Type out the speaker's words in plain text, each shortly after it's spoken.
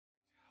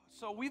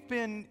So we've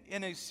been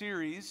in a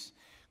series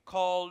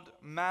called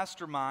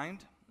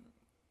Mastermind,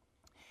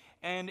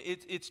 and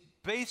it's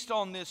based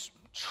on this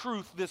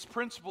truth, this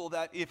principle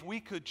that if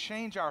we could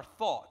change our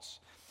thoughts,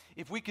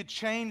 if we could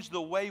change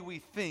the way we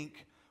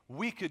think,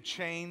 we could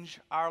change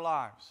our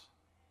lives.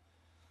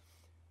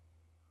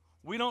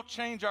 We don't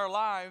change our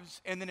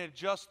lives and then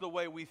adjust the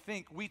way we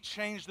think. We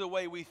change the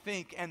way we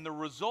think, and the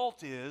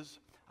result is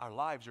our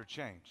lives are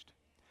changed.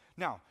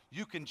 Now,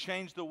 you can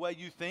change the way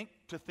you think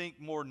to think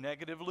more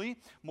negatively,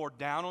 more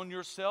down on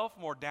yourself,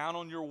 more down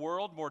on your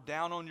world, more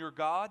down on your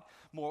God,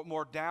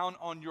 more down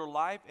on your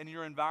life and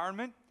your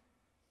environment.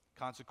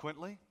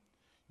 Consequently,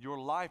 your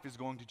life is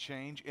going to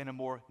change in a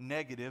more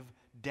negative,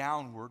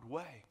 downward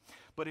way.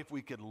 But if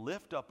we could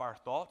lift up our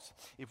thoughts,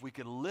 if we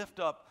could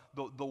lift up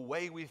the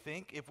way we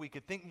think, if we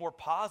could think more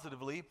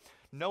positively,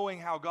 knowing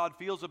how God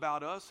feels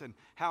about us and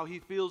how He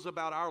feels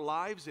about our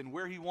lives and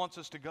where He wants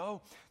us to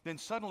go, then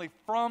suddenly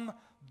from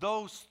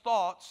those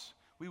thoughts,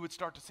 we would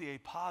start to see a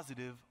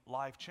positive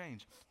life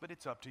change. But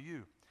it's up to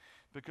you,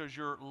 because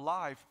your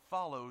life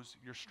follows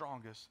your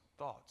strongest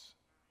thoughts.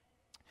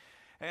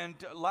 And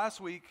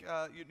last week,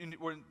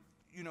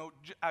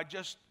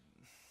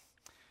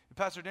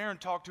 Pastor Darren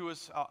talked to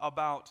us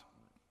about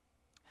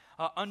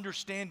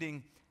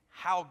understanding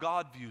how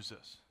God views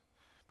us.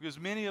 Because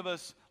many of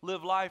us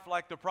live life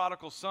like the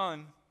prodigal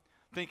son,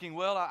 thinking,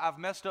 well, I've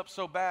messed up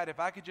so bad,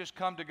 if I could just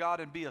come to God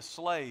and be a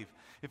slave,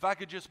 if I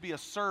could just be a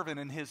servant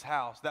in His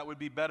house, that would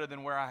be better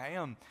than where I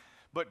am.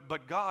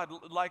 But God,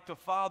 like the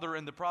father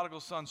in the prodigal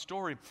son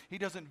story, He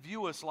doesn't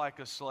view us like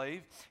a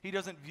slave. He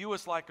doesn't view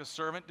us like a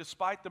servant.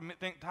 Despite the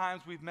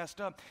times we've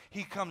messed up,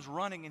 He comes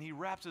running and He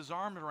wraps His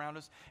arms around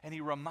us and He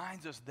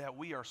reminds us that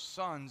we are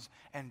sons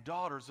and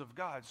daughters of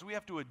God. So we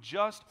have to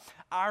adjust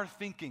our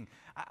thinking.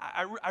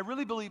 I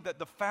really believe that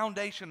the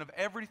foundation of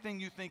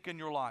everything you think in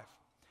your life,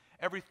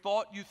 every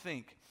thought you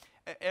think,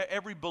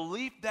 every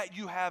belief that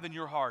you have in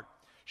your heart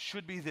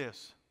should be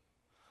this: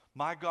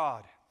 my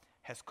God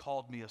has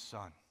called me a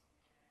son.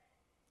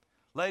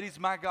 Ladies,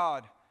 my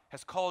God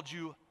has called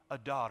you a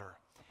daughter.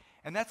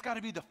 And that's got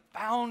to be the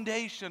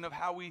foundation of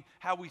how we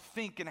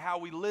think and how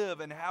we live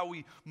and how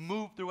we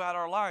move throughout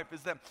our life,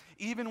 is that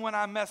even when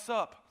I mess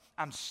up,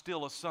 I'm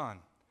still a son.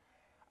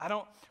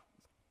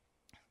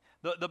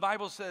 The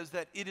Bible says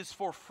that it is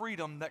for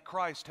freedom that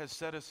Christ has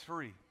set us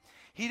free.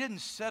 He didn't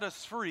set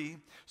us free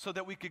so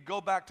that we could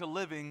go back to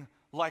living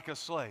like a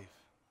slave.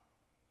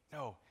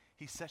 No.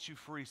 He set you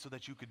free so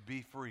that you could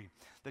be free,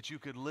 that you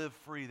could live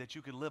free, that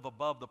you could live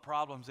above the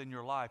problems in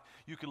your life.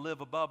 You could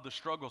live above the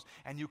struggles,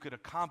 and you could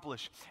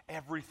accomplish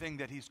everything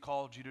that He's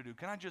called you to do.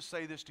 Can I just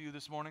say this to you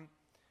this morning?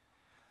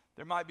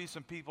 There might be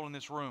some people in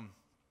this room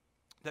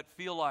that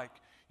feel like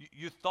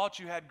you thought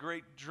you had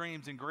great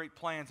dreams and great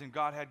plans, and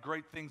God had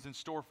great things in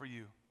store for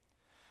you.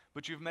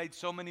 But you've made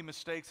so many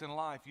mistakes in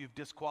life, you've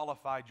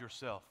disqualified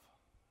yourself.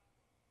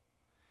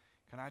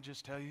 Can I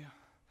just tell you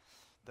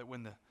that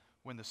when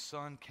the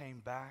son came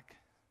back,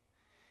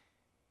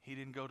 He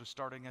didn't go to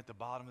starting at the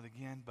bottom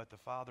again, but the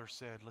Father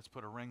said, let's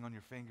put a ring on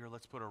your finger,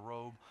 let's put a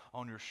robe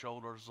on your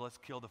shoulders, let's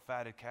kill the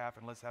fatted calf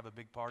and let's have a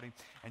big party,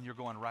 and you're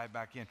going right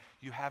back in.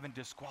 You haven't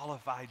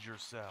disqualified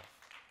yourself.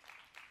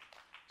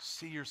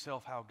 See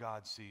yourself how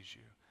God sees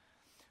you.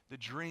 The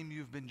dream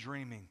you've been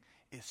dreaming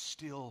is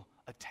still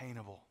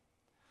attainable.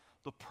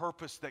 The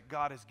purpose that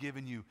God has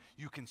given you,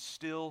 you can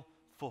still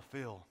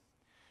fulfill.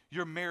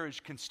 Your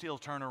marriage can still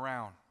turn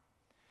around.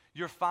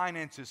 Your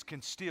finances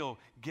can still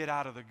get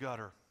out of the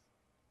gutter.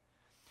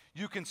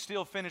 You can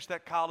still finish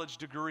that college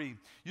degree.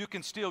 You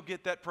can still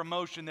get that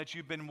promotion that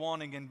you've been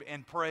wanting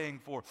and praying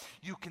for.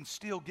 You can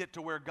still get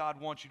to where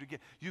God wants you to get.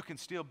 You can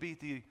still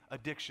beat the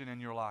addiction in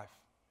your life.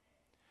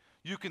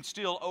 You can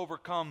still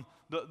overcome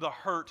the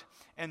hurt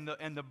and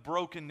the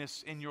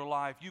brokenness in your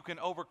life. You can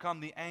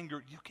overcome the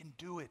anger. You can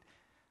do it.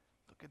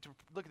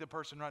 Look at the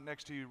person right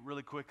next to you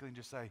really quickly and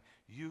just say,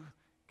 you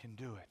can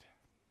do it.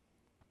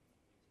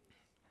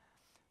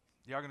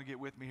 Y'all going to get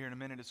with me here in a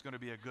minute. It's going to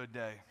be a good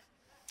day.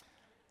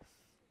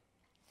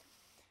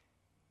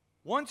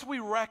 Once we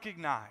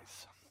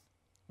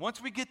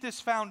get this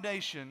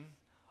foundation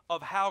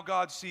of how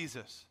God sees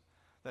us,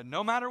 that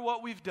no matter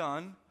what we've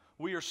done,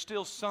 we are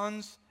still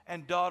sons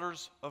and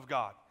daughters of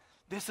God.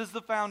 This is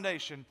the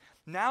foundation.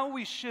 Now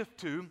we shift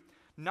to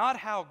not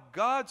how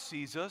God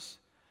sees us,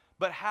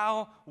 but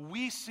how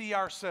we see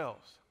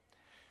ourselves.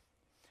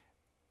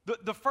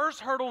 The first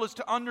hurdle is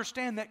to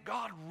understand that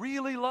God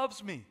really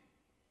loves me.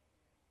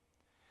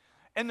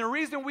 And the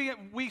reason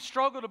we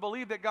struggle to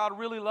believe that God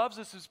really loves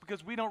us is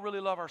because we don't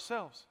really love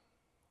ourselves.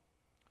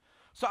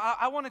 So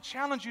I want to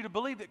challenge you to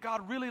believe that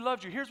God really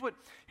loves you. Here's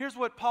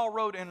what Paul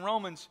wrote in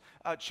Romans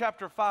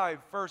chapter 5,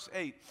 verse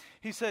 8.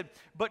 He said,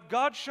 "But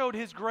God showed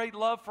His great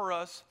love for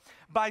us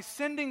by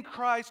sending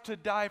Christ to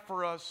die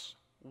for us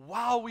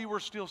while we were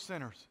still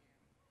sinners."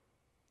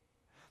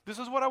 This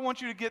is what I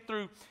want you to get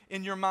through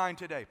in your mind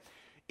today.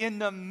 In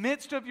the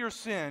midst of your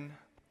sin,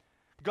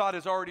 God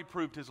has already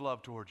proved His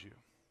love towards you.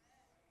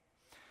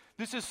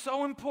 This is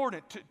so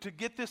important to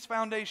get this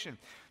foundation,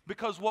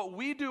 because what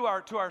we do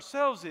to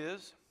ourselves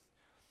is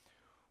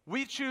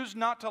We choose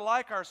not to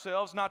like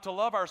ourselves, not to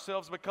love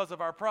ourselves because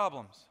of our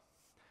problems.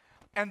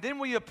 And then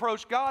we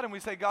approach God and we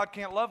say, God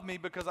can't love me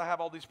because I have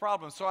all these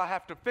problems. So I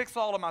have to fix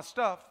all of my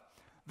stuff,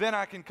 then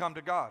I can come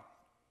to God.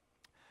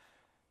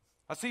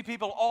 I see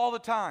people all the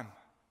time.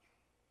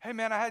 Hey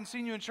man, I hadn't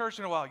seen you in church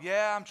in a while.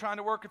 Yeah, I'm trying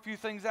to work a few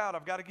things out.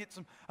 I've got to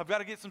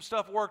get some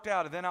stuff worked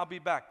out, and then I'll be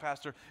back,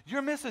 Pastor.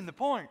 You're missing the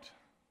point.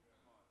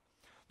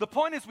 The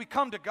point is we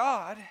come to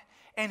God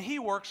and He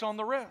works on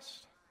the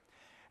rest.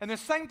 And the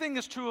same thing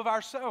is true of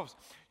ourselves.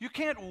 You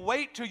can't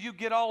wait till you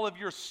get all of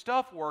your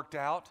stuff worked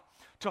out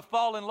to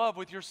fall in love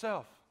with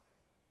yourself.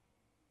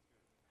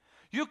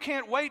 You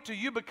can't wait till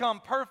you become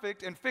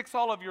perfect and fix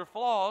all of your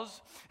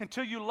flaws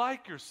until you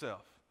like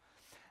yourself.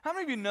 How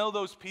many of you know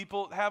those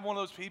people, have one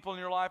of those people in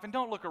your life, and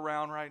don't look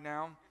around right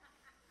now,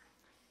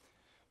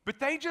 but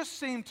they just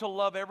seem to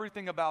love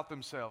everything about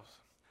themselves.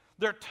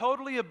 They're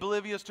totally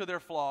oblivious to their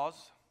flaws.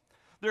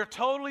 They're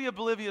totally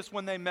oblivious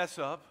when they mess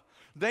up.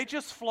 They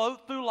just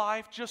float through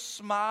life just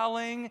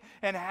smiling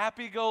and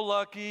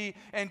happy-go-lucky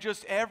and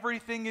just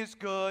everything is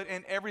good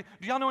and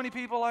Do y'all know any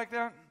people like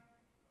that?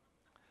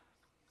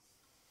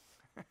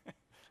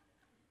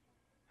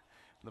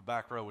 The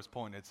back row was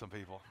pointing at some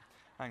people.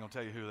 I ain't going to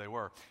tell you who they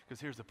were, because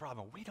here's the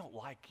problem. We don't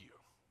like you.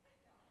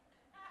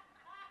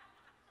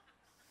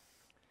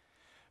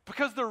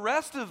 Because the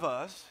rest of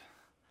us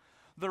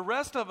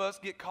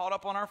get caught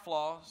up on our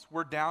flaws.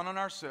 We're down on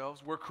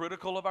ourselves. We're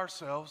critical of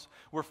ourselves.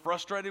 We're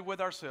frustrated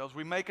with ourselves.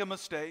 We make a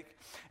mistake.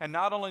 And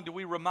not only do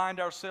we remind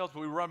ourselves,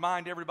 but we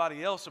remind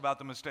everybody else about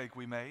the mistake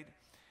we made.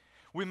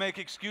 We make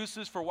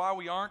excuses for why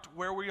we aren't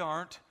where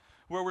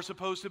we're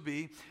supposed to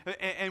be.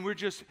 And we're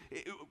just,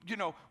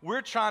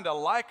 we're trying to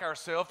like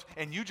ourselves,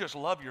 and you just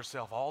love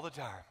yourself all the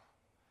time.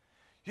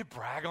 You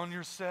brag on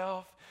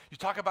yourself. You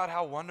talk about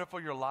how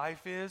wonderful your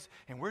life is,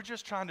 and we're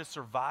just trying to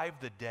survive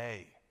the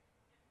day.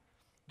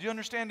 Do you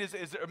understand?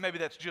 Maybe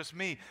that's just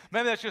me.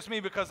 Maybe that's just me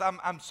because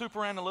I'm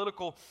super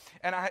analytical,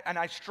 and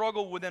I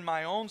struggle within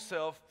my own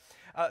self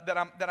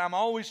that I'm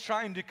always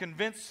trying to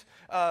convince.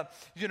 I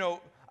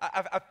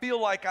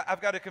feel like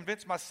I've got to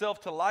convince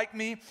myself to like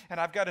me, and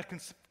I've got to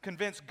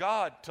convince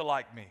God to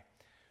like me.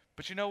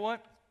 But you know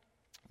what?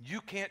 You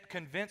can't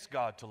convince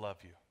God to love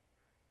you.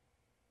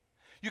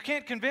 You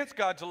can't convince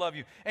God to love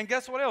you. And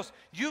guess what else?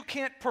 You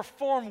can't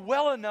perform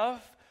well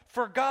enough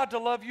for God to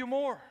love you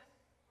more.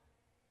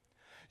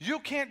 You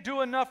can't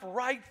do enough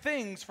right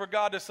things for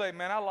God to say,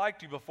 man, I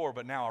liked you before,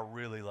 but now I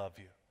really love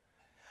you.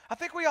 I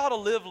think we ought to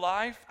live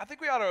life. I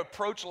think we ought to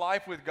approach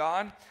life with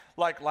God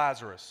like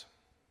Lazarus.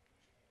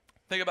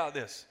 Think about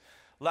this.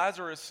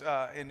 Lazarus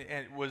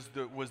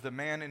was the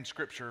man in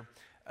Scripture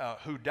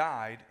who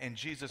died, and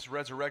Jesus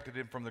resurrected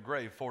him from the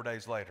grave 4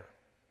 days later.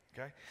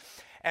 Okay?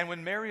 And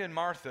when Mary and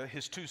Martha,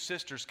 his two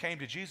sisters, came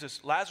to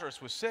Jesus,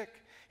 Lazarus was sick.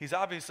 He's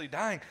obviously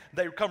dying.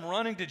 They come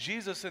running to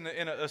Jesus in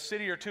a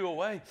city or two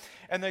away,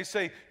 and they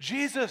say,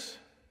 Jesus.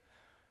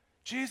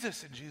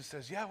 And Jesus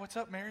says, yeah, what's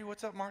up, Mary?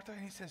 What's up, Martha?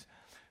 And he says,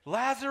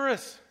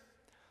 Lazarus,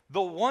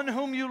 the one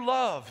whom you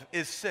love,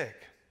 is sick.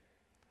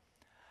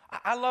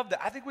 I love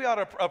that. I think we ought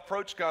to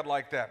approach God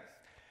like that.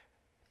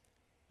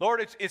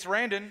 Lord, it's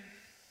Randon,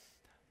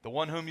 the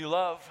one whom you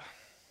love.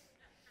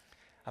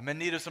 I'm in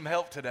need of some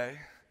help today.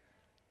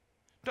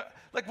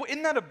 Like,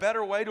 isn't that a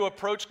better way to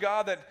approach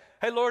God? That,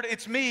 hey, Lord,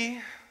 it's me.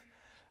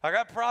 I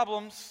got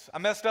problems. I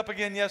messed up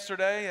again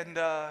yesterday, and,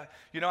 I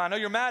know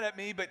you're mad at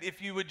me, but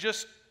if you would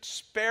just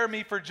spare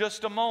me for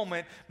just a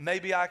moment,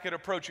 maybe I could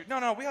approach you.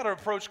 No, we ought to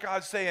approach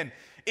God saying,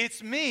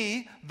 it's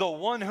me, the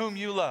one whom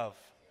you love.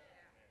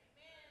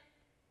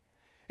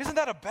 Isn't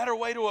that a better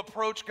way to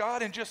approach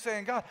God and just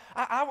saying, God,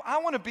 I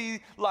want to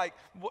be like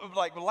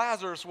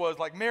Lazarus was,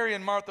 like Mary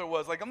and Martha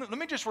was. Like, let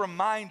me just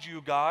remind you,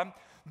 God,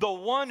 the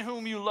one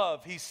whom you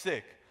love, he's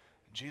sick.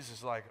 Jesus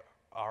is like,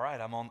 all right,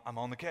 I'm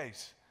on the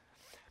case.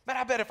 But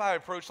I bet if I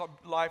approached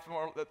life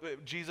more,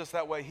 Jesus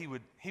that way,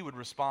 he would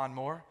respond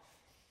more.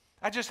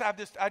 I just have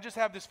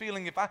this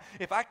feeling if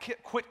I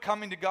quit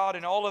coming to God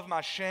in all of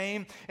my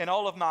shame and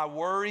all of my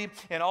worry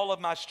and all of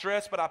my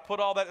stress, but I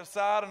put all that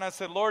aside and I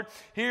said, Lord,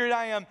 here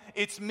I am.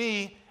 It's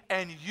me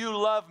and you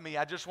love me.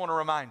 I just want to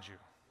remind you.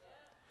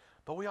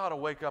 But we ought to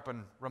wake up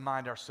and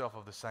remind ourselves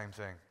of the same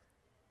thing.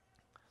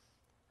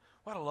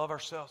 We ought to love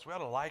ourselves. We ought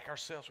to like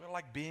ourselves. We ought to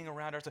like being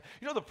around ourselves.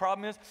 You know the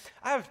problem is,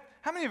 how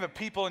many of the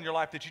people in your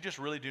life that you just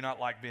really do not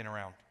like being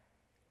around?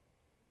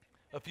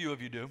 A few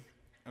of you do,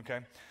 okay?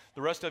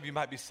 The rest of you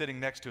might be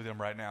sitting next to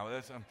them right now.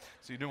 So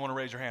you didn't want to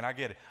raise your hand. I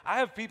get it. I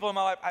have people in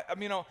my life,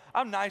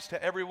 I'm nice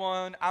to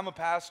everyone. I'm a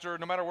pastor.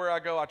 No matter where I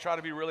go, I try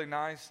to be really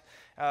nice.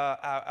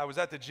 I was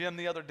at the gym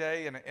the other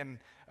day, and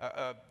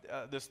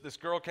this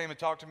girl came and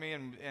talked to me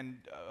and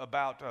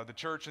about the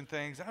church and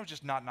things. And I was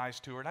just not nice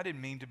to her, and I didn't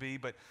mean to be,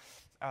 but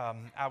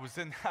I was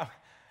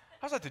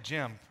at the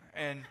gym,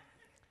 and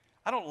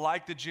I don't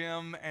like the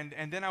gym,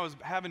 and then I was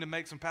having to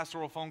make some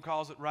pastoral phone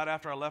calls right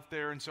after I left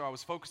there, and so I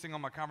was focusing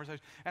on my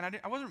conversation, and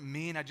I wasn't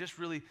mean, I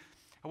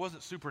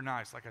wasn't super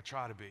nice like I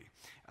try to be,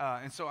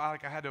 and so I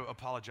had to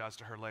apologize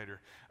to her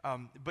later.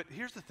 But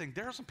here's the thing,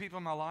 there are some people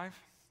in my life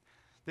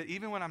that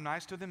even when I'm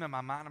nice to them, in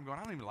my mind, I'm going,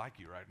 I don't even like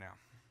you right now.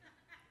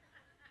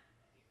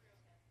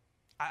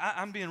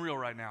 I'm being real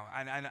right now.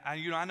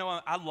 I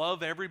know I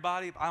love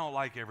everybody, but I don't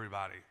like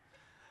everybody.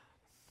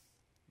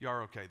 You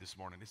are okay this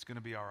morning. It's going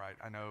to be all right.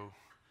 I know.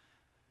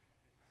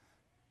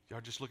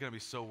 Y'all just looking at me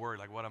so worried,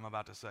 like what I'm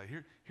about to say.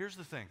 Here's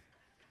the thing.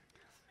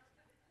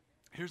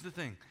 Here's the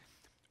thing.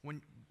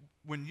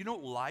 When you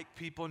don't like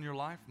people in your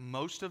life,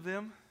 most of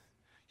them,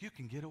 you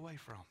can get away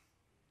from.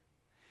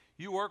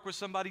 You work with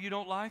somebody you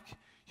don't like,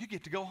 you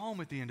get to go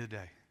home at the end of the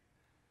day.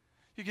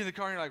 You get in the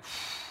car and you're like,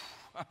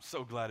 I'm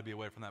so glad to be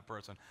away from that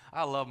person.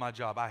 I love my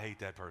job. I hate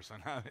that person.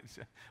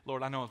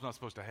 Lord, I know I'm not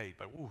supposed to hate,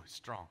 but it's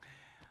strong.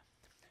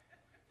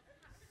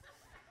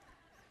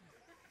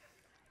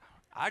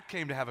 I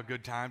came to have a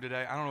good time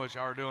today. I don't know what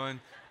y'all are doing.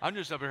 I'm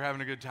just up here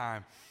having a good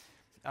time.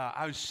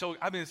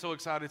 I've been so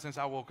excited since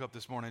I woke up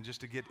this morning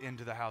just to get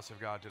into the house of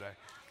God today.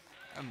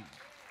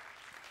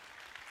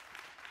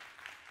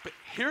 But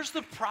here's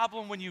the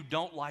problem when you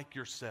don't like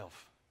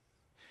yourself.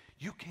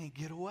 You can't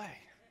get away.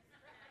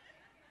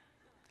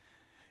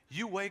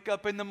 You wake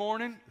up in the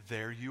morning,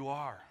 there you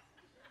are.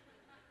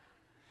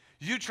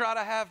 You try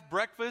to have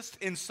breakfast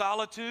in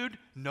solitude,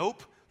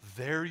 nope,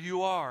 there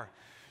you are.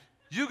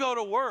 You go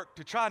to work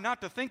to try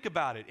not to think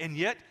about it, and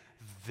yet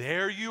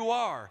there you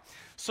are.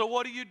 So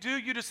what do?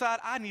 You decide,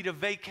 I need a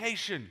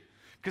vacation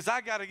because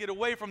I got to get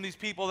away from these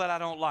people that I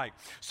don't like.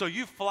 So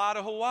you fly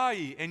to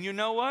Hawaii, and you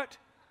know what?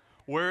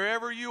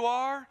 Wherever you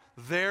are,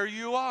 there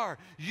you are.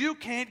 You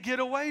can't get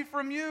away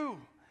from you.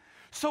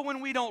 So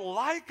when we don't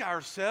like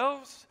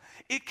ourselves,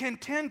 it can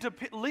tend to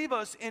leave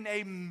us in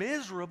a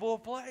miserable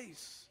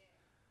place.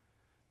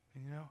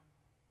 And you know,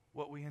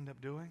 what we end up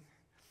doing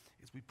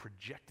is we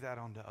project that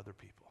onto other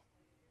people.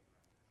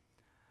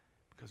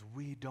 Because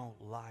we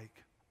don't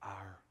like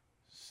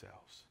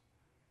ourselves.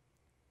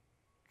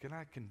 Can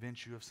I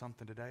convince you of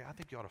something today? I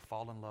think you ought to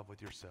fall in love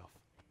with yourself.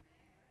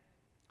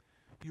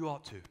 You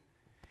ought to.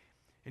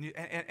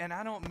 And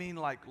I don't mean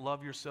like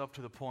love yourself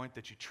to the point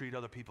that you treat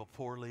other people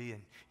poorly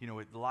and,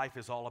 life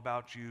is all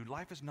about you.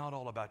 Life is not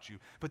all about you.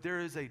 But there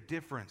is a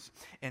difference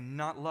in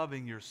not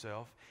loving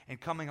yourself and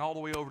coming all the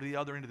way over to the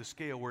other end of the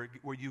scale where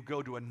you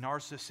go to a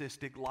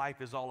narcissistic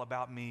life is all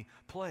about me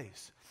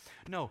place.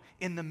 No,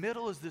 in the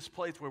middle is this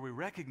place where we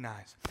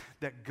recognize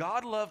that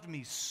God loved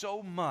me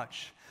so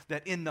much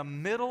that in the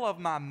middle of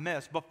my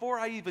mess, before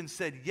I even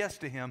said yes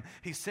to Him,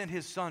 He sent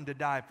His Son to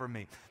die for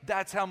me.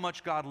 That's how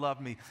much God loved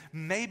me.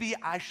 Maybe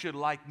I should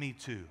like me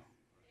too.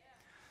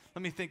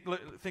 Let me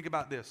think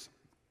about this.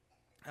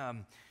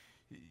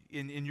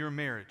 In your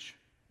marriage,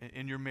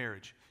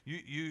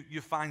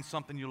 you find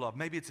something you love.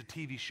 Maybe it's a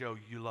TV show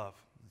you love.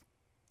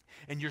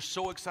 And you're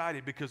so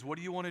excited because what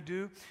do you want to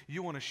do?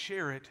 You want to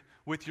share it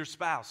with your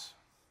spouse.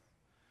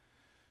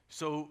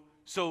 So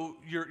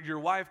your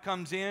wife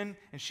comes in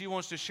and she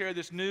wants to share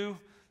this new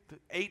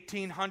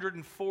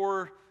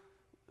 1,804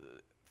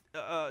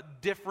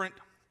 different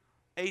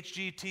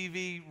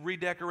HGTV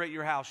redecorate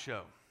your house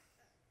show.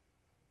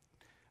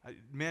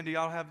 Men,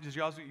 y'all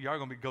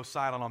going to go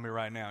silent on me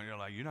right now. You're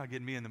like, you're not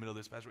getting me in the middle of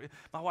this, Pastor.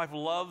 My wife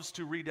loves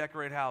to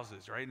redecorate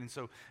houses, right? And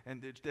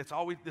it's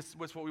always, this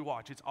is what we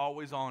watch. It's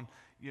always on,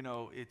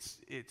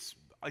 it's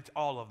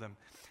all of them.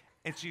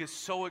 And she gets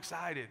so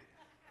excited.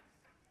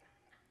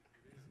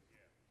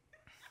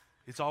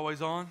 It's always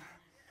on?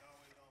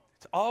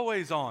 It's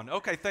always on.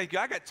 Okay, thank you.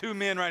 I got two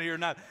men right here.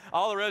 Not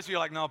all the rest of you are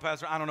like, no,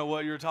 Pastor, I don't know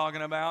what you're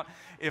talking about.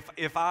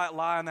 If I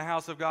lie in the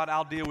house of God,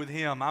 I'll deal with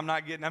him. I'm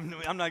not getting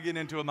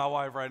into it with my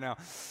wife right now.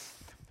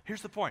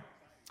 Here's the point.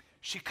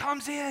 She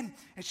comes in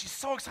and she's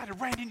so excited.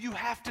 Brandon, you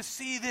have to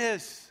see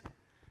this.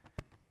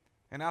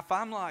 And if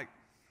I'm like,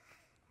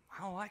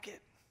 I don't like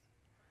it,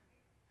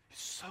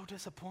 it's so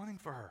disappointing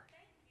for her.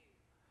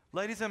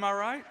 Ladies, am I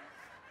right?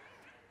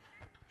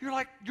 You're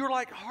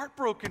like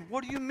heartbroken.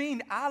 What do you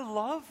mean? I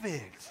love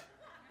it.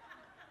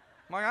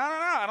 I'm like, I don't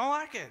know. I don't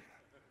like it.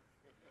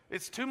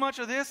 It's too much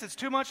of this. It's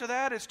too much of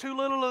that. It's too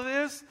little of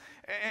this.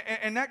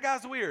 And that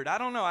guy's weird. I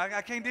don't know.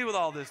 I can't deal with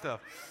all this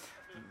stuff.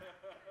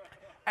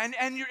 And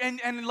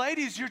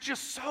ladies, you're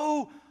just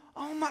so,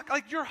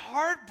 like you're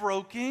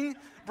heartbroken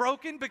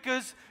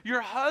because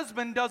your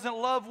husband doesn't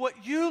love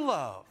what you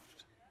loved.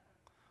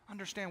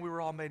 Understand, we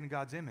were all made in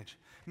God's image.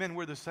 Men,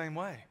 we're the same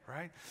way,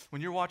 right? When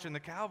you're watching the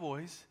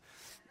Cowboys,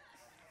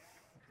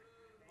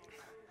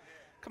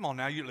 come on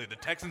now, the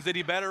Texans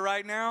any better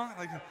right now?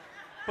 Like,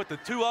 put the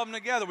two of them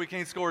together, we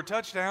can't score a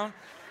touchdown.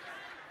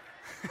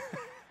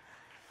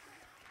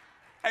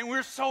 And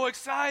we're so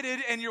excited,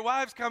 and your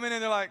wives come in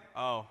and they're like,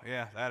 oh,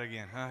 yeah, that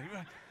again. You're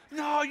like,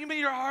 no, you mean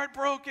you're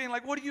heartbroken?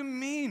 Like, what do you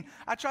mean?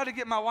 I tried to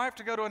get my wife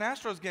to go to an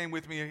Astros game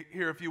with me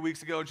here a few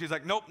weeks ago, and she's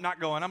like, nope, not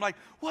going. I'm like,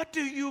 what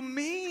do you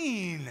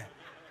mean?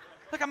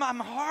 Like, I'm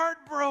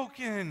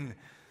heartbroken.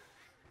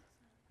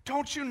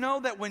 Don't you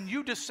know that when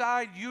you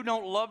decide you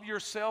don't love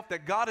yourself,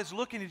 that God is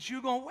looking at you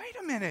going, wait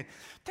a minute,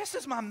 this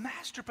is my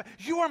masterpiece.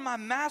 You are my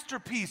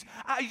masterpiece.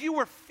 You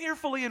were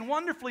fearfully and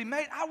wonderfully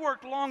made. I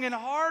worked long and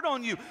hard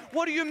on you.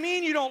 What do you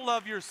mean you don't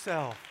love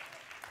yourself?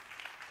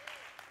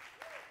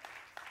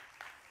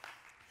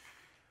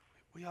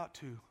 we ought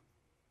to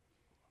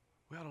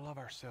love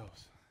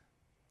ourselves.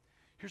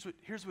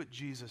 Here's what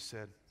Jesus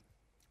said.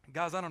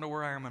 Guys, I don't know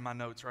where I am in my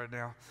notes right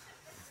now.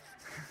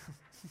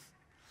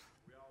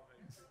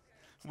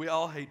 We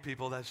all hate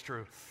people, that's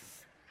true.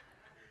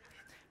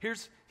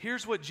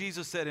 Here's what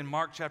Jesus said in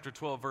Mark chapter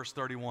 12, verse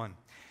 31.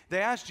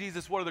 They asked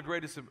Jesus, what are the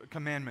greatest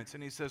commandments?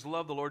 And he says,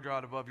 love the Lord your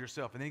God above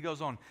yourself. And then he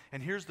goes on,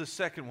 and here's the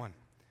second one.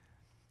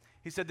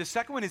 He said, the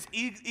second one is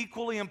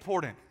equally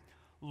important.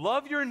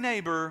 Love your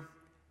neighbor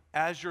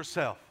as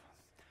yourself.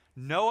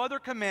 No other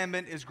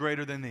commandment is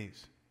greater than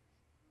these.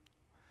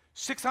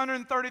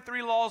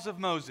 633 laws of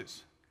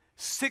Moses.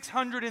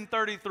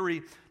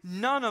 633.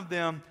 None of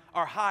them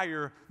are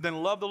higher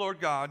than love the Lord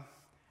God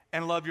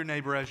and love your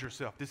neighbor as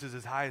yourself. This is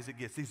as high as it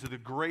gets. These are the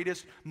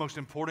greatest, most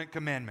important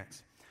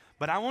commandments.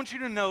 But I want you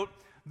to note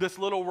this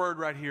little word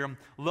right here.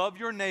 Love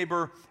your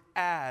neighbor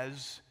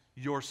as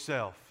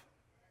yourself.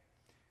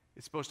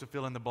 It's supposed to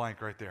fill in the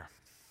blank right there.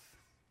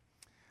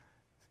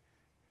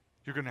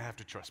 You're going to have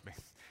to trust me.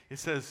 It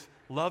says,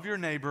 love your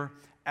neighbor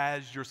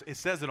as yourself. It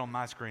says it on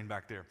my screen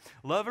back there.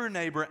 Love your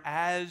neighbor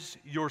as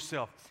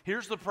yourself.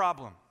 Here's the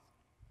problem.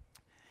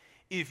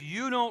 If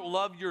you don't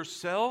love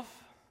yourself,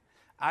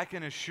 I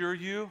can assure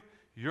you,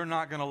 you're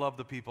not going to love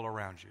the people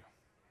around you.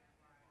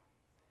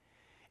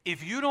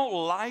 If you don't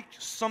like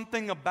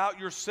something about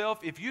yourself,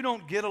 if you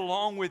don't get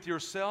along with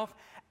yourself,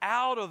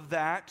 out of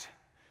that,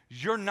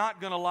 you're not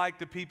going to like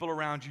the people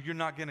around you. You're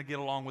not going to get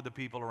along with the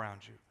people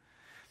around you.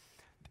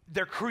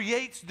 There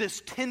creates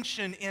this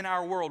tension in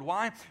our world.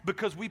 Why?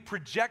 Because we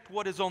project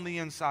what is on the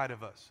inside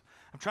of us.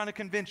 I'm trying to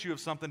convince you of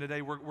something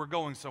today. We're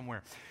going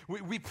somewhere.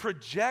 We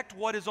project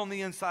what is on the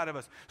inside of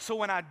us. So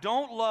when I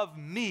don't love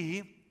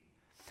me,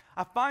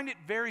 I find it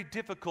very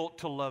difficult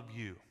to love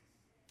you.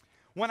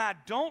 When I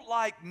don't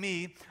like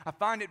me, I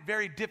find it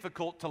very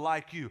difficult to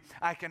like you.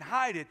 I can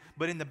hide it,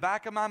 but in the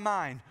back of my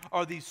mind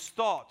are these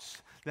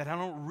thoughts that I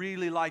don't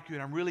really like you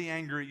and I'm really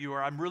angry at you,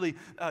 or I'm really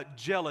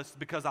jealous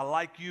because I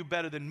like you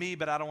better than me,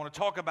 but I don't want to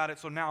talk about it,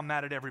 so now I'm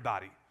mad at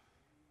everybody.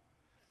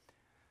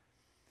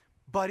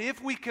 But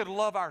if we could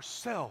love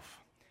ourselves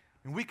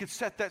and we could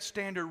set that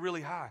standard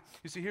really high.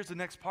 You see, here's the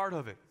next part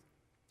of it.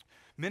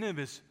 Many of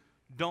us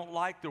don't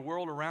like the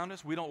world around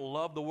us. We don't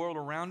love the world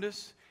around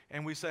us.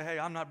 And we say, hey,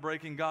 I'm not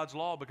breaking God's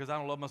law because I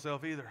don't love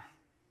myself either.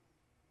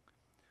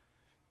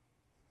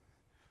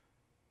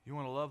 You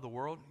want to love the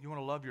world? You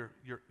want to love your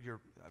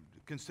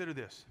consider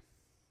this.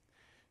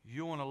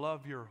 You want to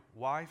love your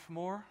wife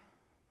more?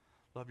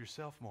 Love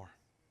yourself more.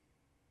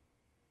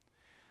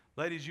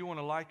 Ladies, you want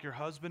to like your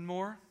husband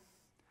more?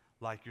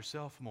 Like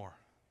yourself more.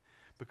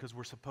 Because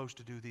we're supposed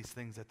to do these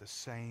things at the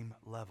same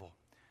level.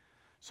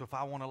 So if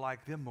I want to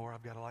like them more,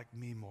 I've got to like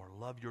me more.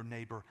 Love your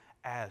neighbor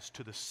as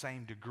to the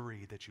same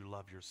degree that you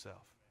love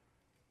yourself.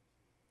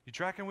 You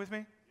tracking with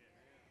me?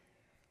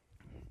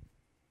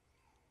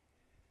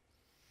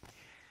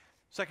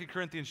 2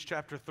 Corinthians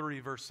chapter 3,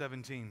 verse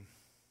 17.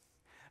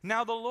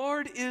 Now the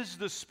Lord is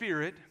the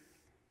Spirit,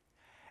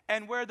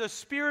 and where the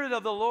Spirit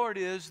of the Lord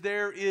is,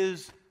 there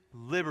is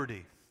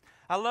liberty.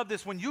 I love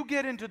this. When you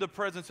get into the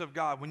presence of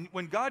God,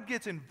 when God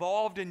gets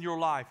involved in your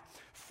life,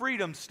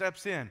 freedom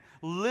steps in,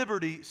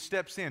 liberty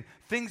steps in.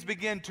 Things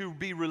begin to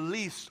be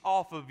released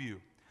off of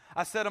you.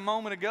 I said a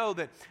moment ago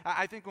that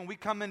I think when we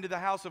come into the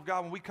house of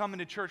God, when we come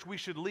into church, we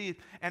should leave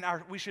and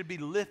we should be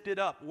lifted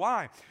up.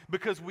 Why?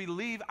 Because we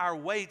leave our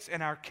weights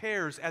and our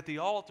cares at the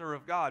altar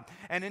of God.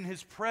 And in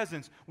His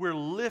presence, we're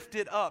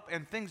lifted up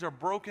and things are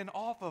broken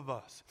off of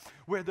us.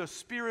 Where the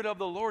Spirit of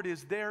the Lord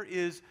is, there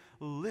is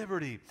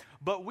liberty.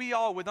 But we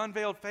all, with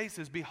unveiled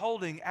faces,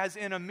 beholding as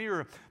in a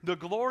mirror the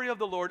glory of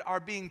the Lord,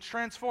 are being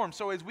transformed.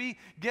 So as we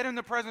get in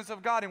the presence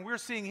of God and we're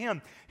seeing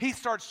Him, He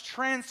starts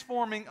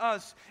transforming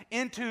us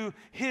into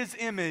His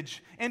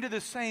image, into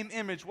the same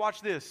image. Watch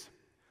this.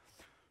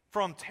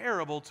 From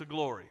terrible to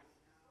glory.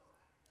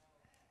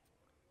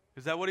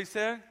 Is that what He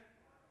said?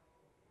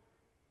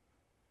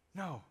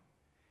 No.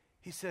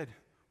 He said,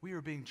 we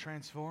are being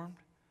transformed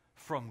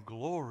from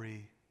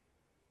glory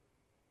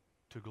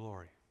to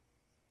glory.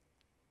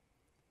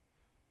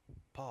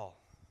 Paul,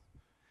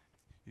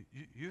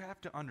 you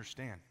have to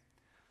understand,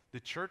 the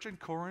church in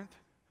Corinth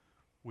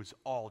was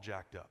all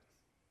jacked up.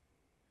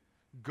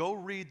 Go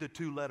read the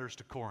 2 letters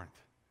to Corinth.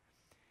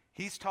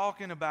 He's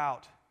talking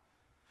about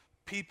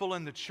people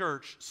in the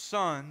church,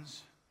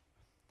 sons,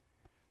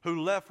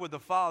 who left with the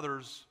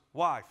father's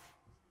wife.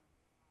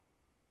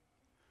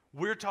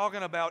 We're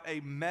talking about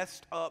a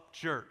messed up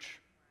church.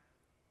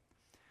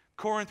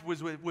 Corinth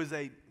was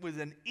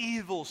an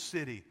evil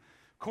city.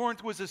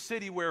 Corinth was a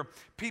city where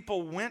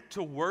people went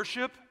to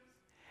worship,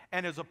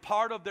 and as a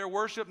part of their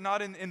worship,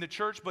 not in the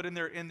church, but in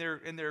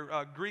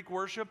their Greek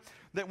worship,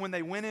 that when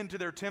they went into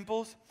their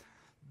temples,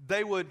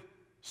 they would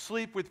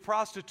sleep with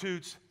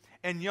prostitutes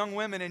and young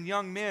women and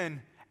young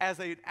men as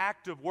an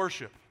act of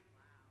worship.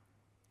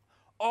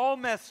 All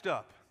messed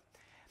up.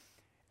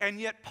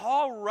 And yet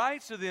Paul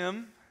writes to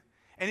them,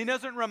 and he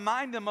doesn't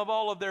remind them of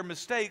all of their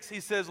mistakes. He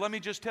says, let me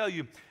just tell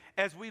you,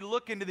 as we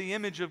look into the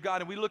image of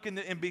God and we look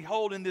and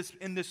behold in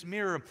this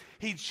mirror,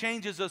 He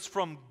changes us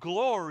from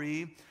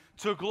glory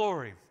to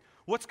glory.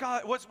 What's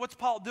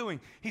Paul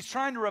doing? He's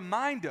trying to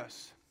remind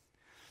us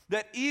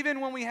that even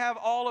when we have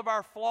all of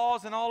our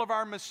flaws and all of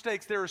our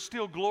mistakes, there is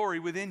still glory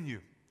within you.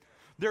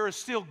 There is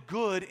still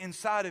good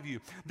inside of you.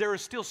 There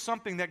is still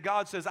something that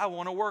God says, I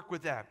want to work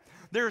with that.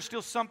 There is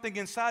still something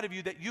inside of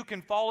you that you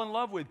can fall in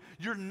love with.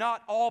 You're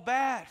not all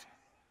bad.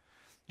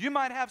 You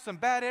might have some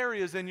bad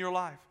areas in your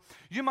life.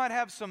 You might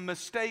have some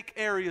mistake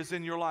areas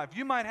in your life.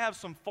 You might have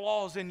some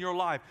flaws in your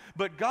life.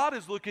 But God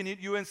is looking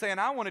at you and saying,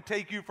 I want to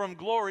take you from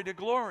glory to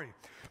glory.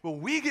 But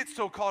we get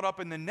so caught up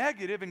in the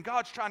negative, and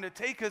God's trying to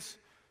take us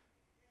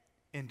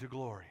into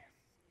glory.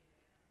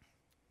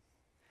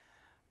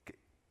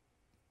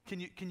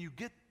 Can you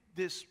get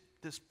this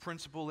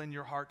principle in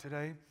your heart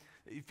today?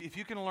 If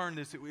you can learn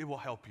this, it will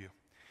help you.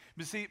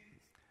 But see,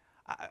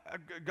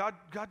 God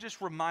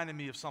just reminded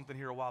me of something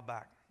here a while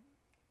back.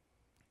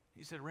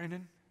 He said,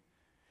 Randon,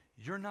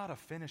 you're not a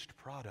finished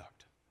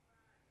product.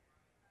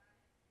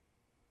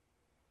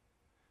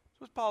 That's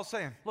what Paul's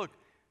saying. Look,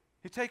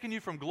 He's taking you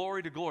from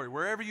glory to glory.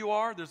 Wherever you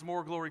are, there's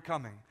more glory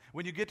coming.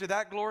 When you get to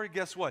that glory,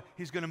 guess what?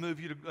 He's going to move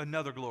you to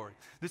another glory.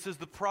 This is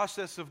the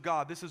process of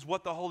God. This is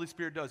what the Holy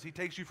Spirit does. He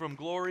takes you from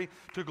glory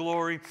to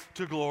glory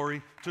to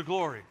glory to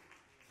glory.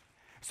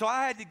 So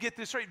I had to get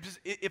this straight.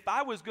 If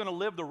I was going to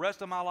live the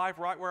rest of my life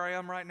right where I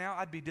am right now,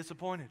 I'd be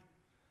disappointed.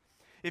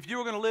 If you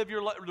were going to live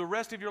the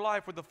rest of your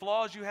life with the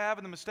flaws you have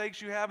and the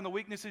mistakes you have and the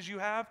weaknesses you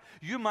have,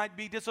 you might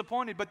be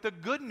disappointed. But the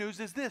good news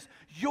is this: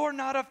 you're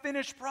not a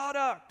finished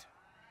product.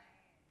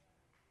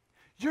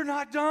 You're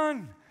not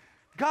done.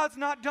 God's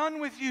not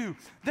done with you.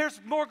 There's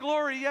more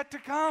glory yet to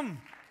come.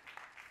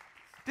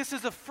 This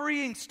is a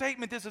freeing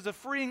statement. This is a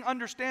freeing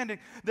understanding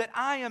that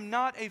I am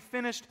not a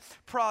finished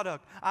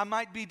product. I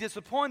might be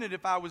disappointed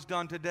if I was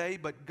done today,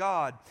 but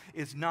God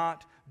is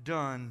not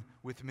done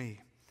with me.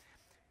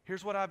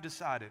 Here's what I've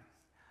decided.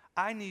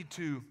 I need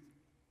to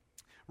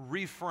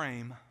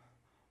reframe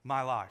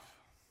my life.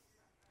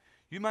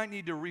 You might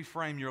need to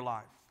reframe your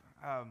life.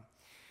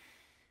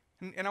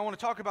 And I want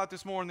to talk about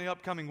this more in the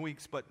upcoming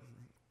weeks, but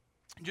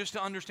just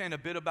to understand a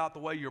bit about the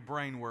way your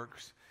brain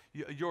works.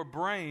 Your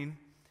brain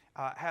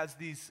has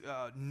these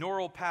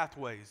neural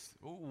pathways,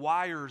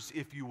 wires,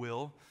 if you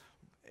will,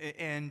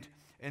 and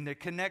they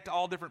connect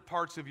all different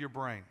parts of your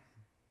brain.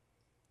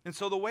 And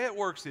so the way it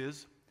works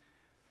is,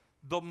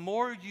 the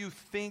more you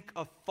think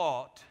a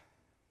thought,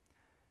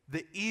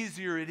 the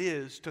easier it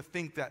is to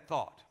think that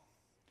thought.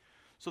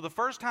 So the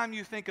first time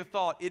you think a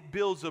thought, it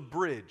builds a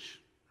bridge,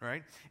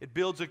 right? It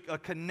builds a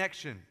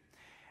connection.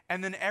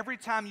 And then every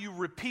time you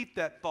repeat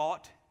that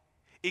thought,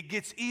 it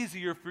gets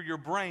easier for your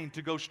brain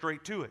to go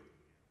straight to it.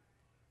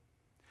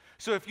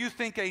 So if you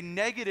think a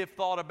negative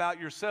thought about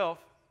yourself,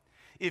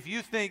 if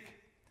you think,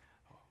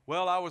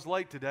 well, I was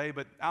late today,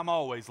 but I'm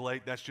always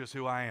late, that's just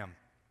who I am.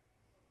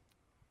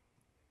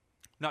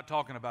 Not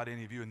talking about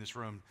any of you in this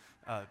room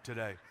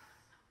today.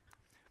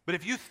 But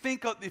if you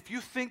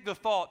think the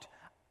thought,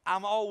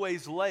 I'm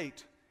always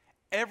late,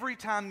 every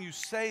time you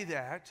say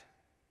that,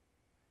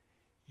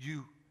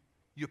 you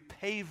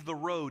pave the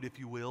road, if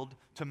you will,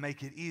 to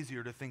make it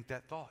easier to think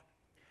that thought.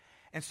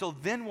 And so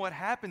then what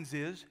happens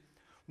is,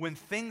 when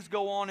things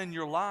go on in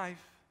your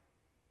life,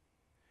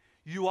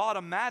 you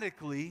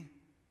automatically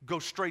go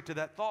straight to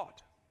that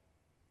thought.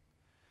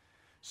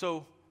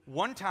 So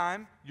one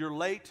time, you're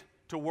late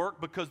to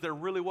work because there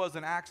really was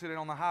an accident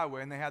on the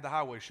highway and they had the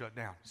highway shut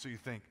down. So you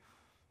think,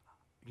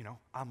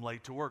 I'm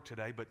late to work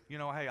today, but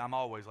hey, I'm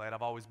always late.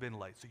 I've always been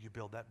late. So you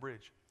build that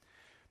bridge.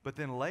 But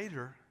then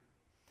later,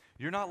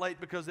 you're not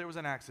late because there was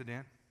an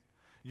accident.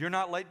 You're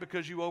not late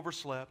because you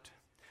overslept.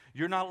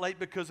 You're not late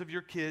because of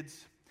your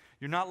kids.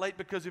 You're not late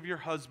because of your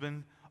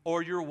husband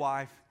or your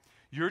wife.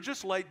 You're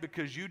just late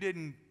because you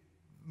didn't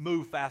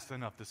move fast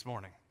enough this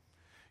morning.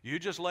 You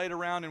just laid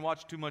around and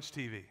watched too much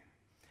TV.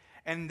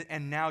 And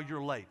now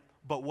you're late.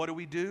 But what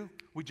do?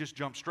 We just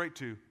jump straight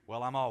to,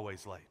 well, I'm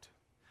always late.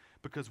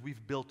 Because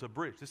we've built a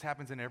bridge. This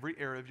happens in every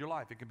area of your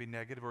life. It can be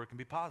negative or it can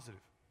be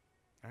positive.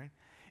 Right?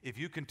 If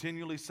you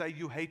continually say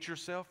you hate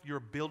yourself,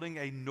 you're building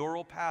a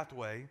neural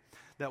pathway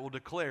that will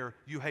declare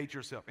you hate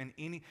yourself. And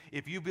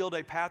if you build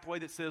a pathway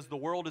that says the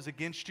world is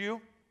against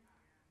you,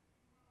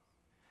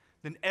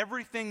 then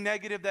everything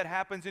negative that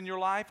happens in your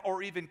life,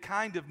 or even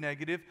kind of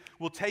negative,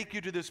 will take you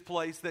to this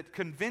place that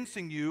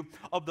convincing you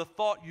of the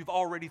thought you've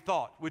already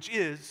thought, which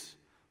is,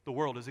 the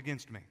world is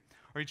against me.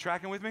 Are you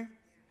tracking with me?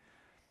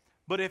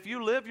 But if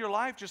you live your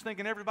life just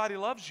thinking everybody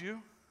loves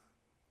you,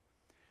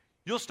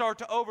 you'll start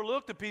to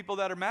overlook the people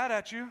that are mad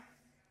at you,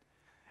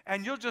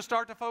 and you'll just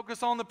start to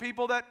focus on the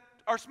people that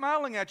are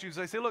smiling at you. So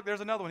they say, look,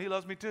 there's another one. He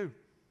loves me too.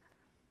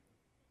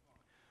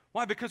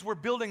 Why? Because we're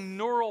building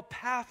neural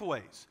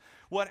pathways.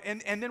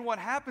 And then what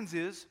happens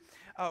is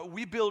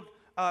we build,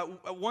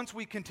 once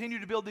we continue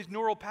to build these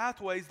neural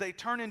pathways, they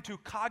turn into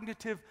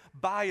cognitive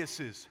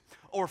biases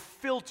or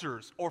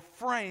filters or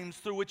frames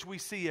through which we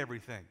see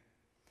everything.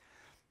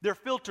 They're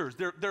filters,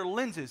 they're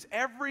lenses.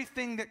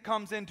 Everything that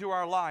comes into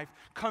our life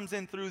comes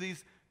in through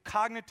these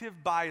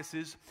cognitive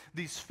biases,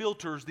 these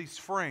filters, these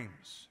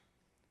frames.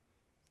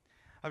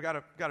 I've got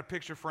a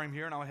picture frame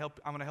here, and I'm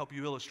going to help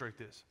you illustrate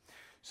this.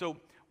 So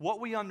what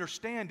we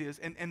understand is,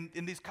 and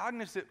these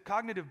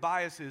cognitive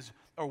biases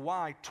are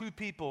why two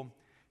people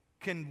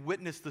can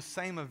witness the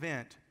same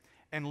event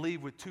and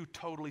leave with two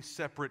totally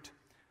separate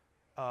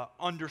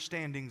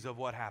understandings of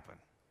what happened.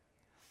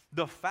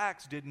 The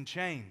facts didn't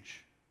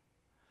change.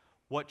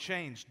 What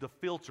changed? The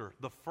filter,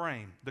 the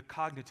frame, the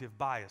cognitive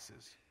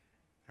biases.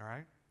 All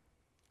right?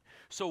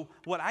 So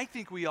what I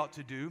think we ought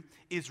to do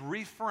is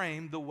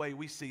reframe the way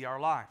we see our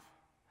life.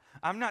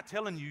 I'm not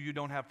telling you you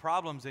don't have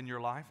problems in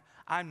your life.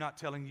 I'm not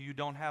telling you you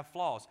don't have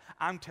flaws.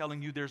 I'm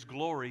telling you there's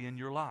glory in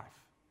your life.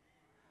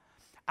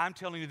 I'm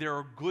telling you there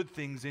are good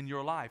things in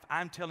your life.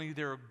 I'm telling you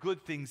there are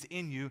good things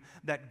in you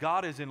that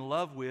God is in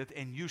love with,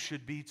 and you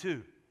should be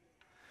too.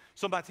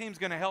 So my team's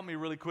going to help me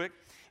really quick,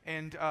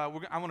 and I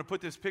want to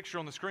put this picture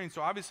on the screen.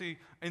 So obviously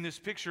in this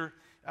picture,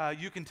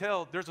 you can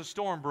tell there's a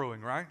storm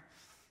brewing, right?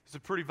 It's a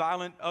pretty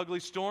violent, ugly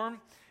storm.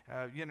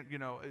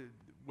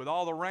 With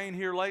all the rain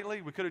here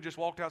lately, we could have just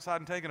walked outside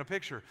and taken a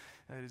picture.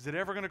 Is it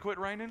ever going to quit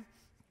raining?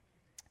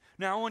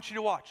 Now, I want you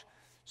to watch.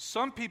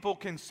 Some people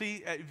can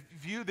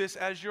view this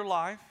as your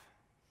life,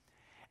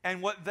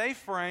 and what they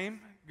frame,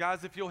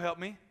 guys, if you'll help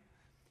me,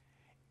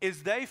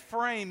 is they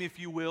frame, if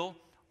you will,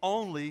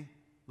 only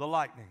the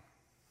lightning.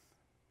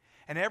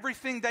 And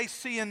everything they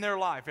see in their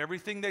life,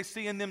 everything they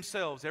see in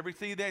themselves,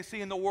 everything they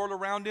see in the world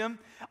around them,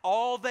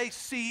 all they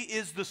see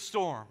is the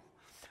storm.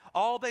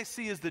 All they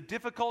see is the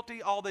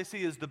difficulty. All they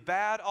see is the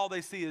bad. All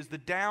they see is the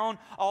down.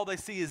 All they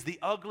see is the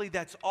ugly.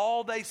 That's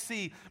all they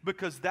see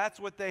because that's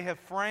what they have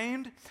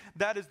framed.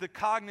 That is the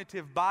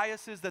cognitive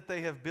biases that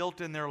they have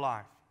built in their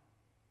life.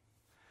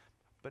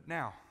 But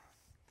now,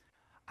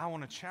 I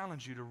want to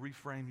challenge you to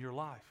reframe your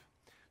life.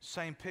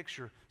 Same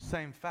picture,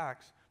 same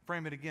facts.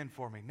 Frame it again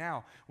for me.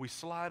 Now, we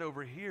slide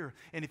over here,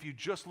 and if you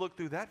just look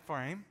through that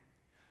frame,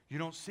 you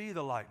don't see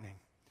the lightning.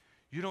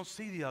 You don't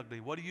see the ugly.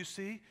 What do you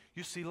see?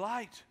 You see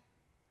light.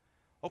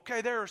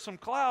 Okay, there are some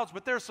clouds,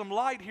 but there's some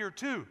light here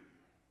too.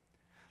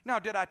 Now,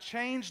 did I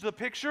change the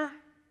picture?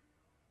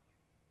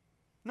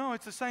 No,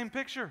 it's the same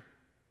picture.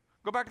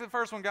 Go back to the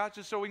first one, guys,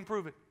 just so we can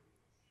prove it.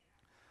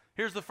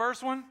 Here's the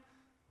first one.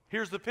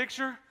 Here's the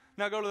picture.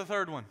 Now go to the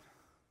third one.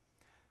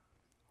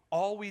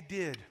 All we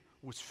did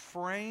was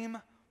frame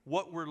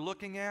what we're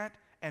looking at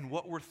and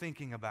what we're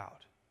thinking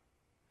about.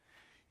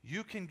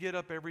 You can get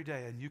up every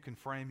day and you can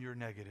frame your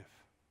negative.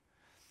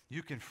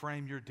 You can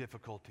frame your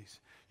difficulties.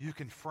 You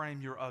can frame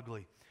your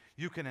ugly.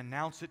 You can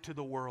announce it to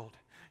the world.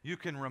 You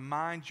can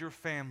remind your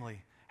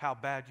family how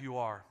bad you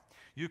are.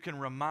 You can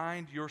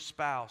remind your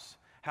spouse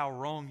how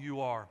wrong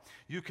you are.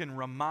 You can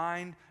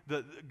remind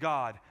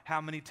God how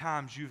many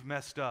times you've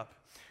messed up.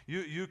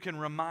 You can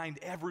remind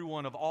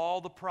everyone of all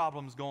the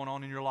problems going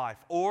on in your life.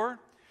 Or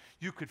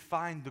you could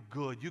find the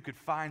good, you could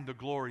find the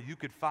glory, you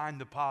could find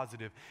the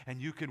positive,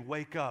 and you could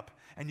wake up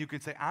and you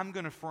can say, I'm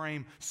going to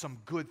frame some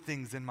good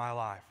things in my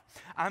life.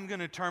 I'm going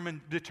to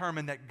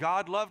determine that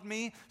God loved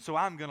me, so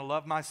I'm going to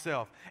love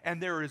myself.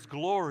 And there is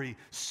glory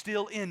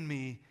still in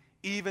me,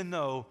 even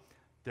though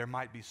there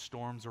might be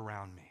storms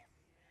around me.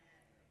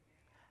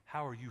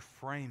 How are you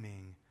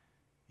framing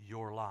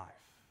your life?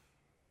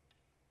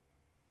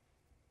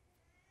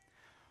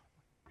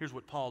 Here's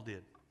what Paul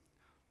did.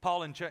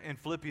 Paul in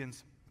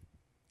Philippians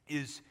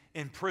is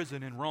in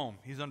prison in Rome.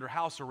 He's under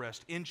house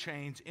arrest, in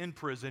chains, in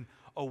prison,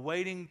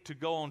 awaiting to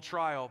go on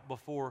trial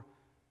before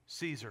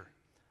Caesar.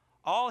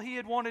 All he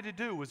had wanted to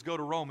do was go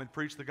to Rome and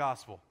preach the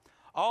gospel.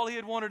 All he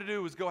had wanted to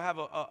do was go have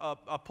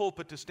a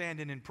pulpit to stand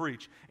in and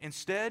preach.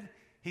 Instead,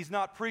 he's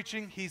not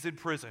preaching, he's in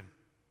prison.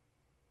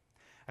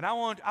 And I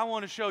want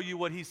to show you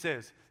what he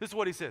says. This is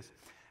what he says.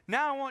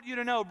 Now I want you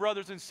to know,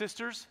 brothers and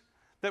sisters,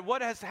 that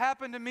what has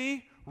happened to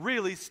me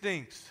really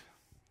stinks.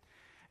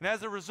 And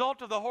as a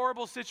result of the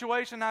horrible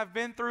situation I've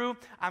been through,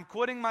 I'm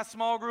quitting my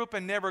small group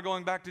and never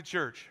going back to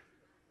church.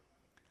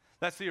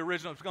 That's the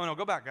original. No,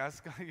 go back, guys.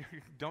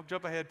 Don't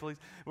jump ahead, please.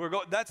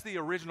 That's the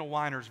original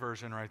Winers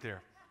version right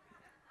there.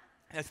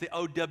 That's the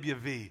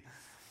OWV.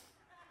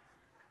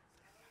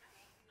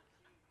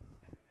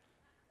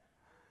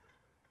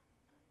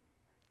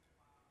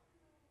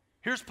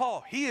 Here's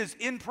Paul. He is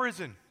in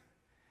prison.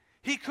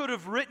 He could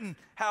have written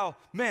how,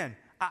 man,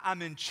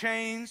 I'm in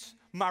chains.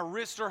 My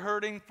wrists are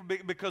hurting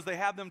because they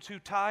have them too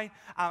tight.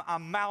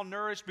 I'm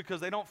malnourished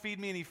because they don't feed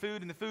me any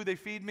food, and the food they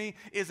feed me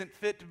isn't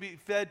fit to be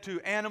fed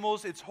to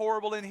animals. It's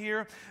horrible in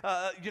here.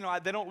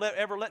 They don't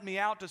ever let me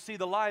out to see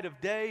the light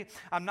of day.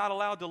 I'm not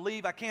allowed to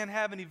leave. I can't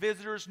have any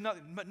visitors.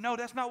 No,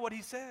 that's not what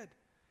he said.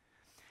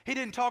 He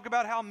didn't talk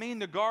about how mean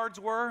the guards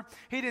were.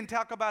 He didn't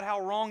talk about how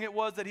wrong it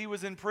was that he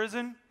was in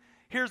prison.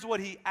 Here's what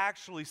he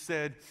actually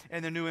said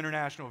in the New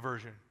International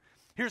Version.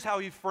 Here's how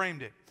he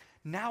framed it.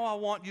 Now I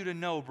want you to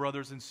know,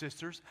 brothers and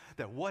sisters,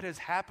 that what has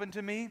happened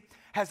to me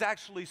has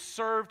actually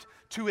served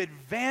to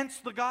advance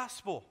the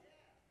gospel.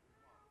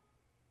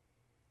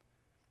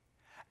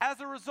 As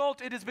a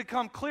result, it has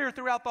become clear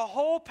throughout the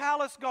whole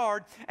palace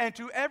guard and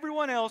to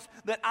everyone else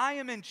that I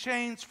am in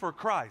chains for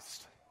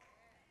Christ.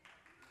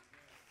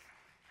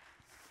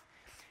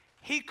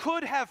 He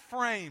could have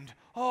framed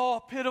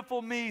Oh,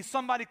 pitiful me.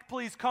 Somebody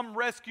please come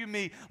rescue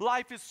me.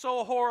 Life is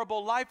so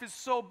horrible. Life is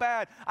so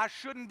bad. I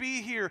shouldn't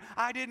be here.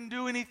 I didn't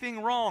do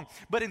anything wrong.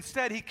 But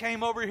instead, he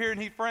came over here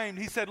and he framed.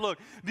 He said, look,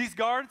 these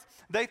guards,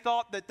 they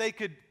thought that they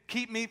could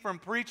keep me from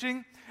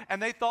preaching,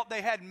 and they thought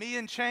they had me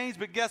in chains.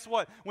 But guess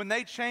what? When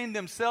they chained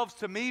themselves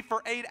to me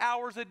for 8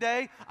 hours a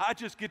day, I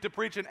just get to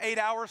preach an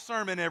 8-hour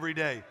sermon every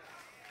day.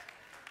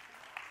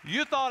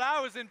 You thought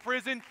I was in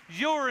prison,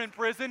 you're in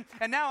prison,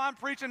 and now I'm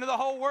preaching to the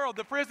whole world.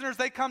 The prisoners,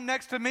 they come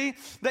next to me,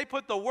 they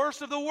put the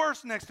worst of the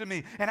worst next to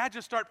me, and I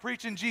just start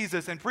preaching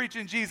Jesus, and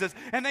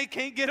they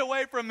can't get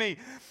away from me.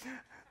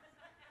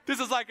 This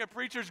is like a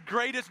preacher's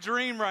greatest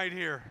dream right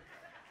here.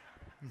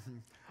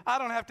 I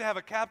don't have to have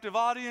a captive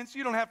audience.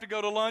 You don't have to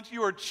go to lunch.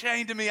 You are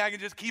chained to me. I can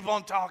just keep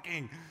on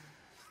talking.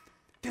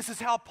 This is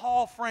how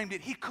Paul framed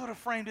it. He could have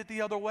framed it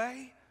the other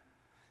way,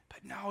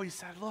 but no, he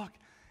said, look,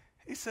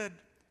 he said,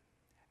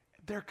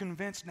 they're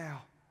convinced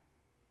now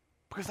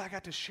because I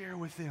got to share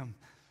with them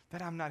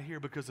that I'm not here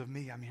because of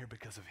me, I'm here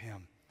because of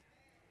him.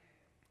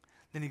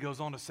 Then he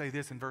goes on to say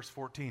this in verse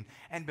 14,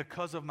 and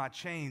because of my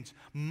chains,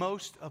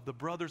 most of the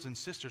brothers and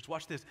sisters,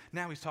 watch this,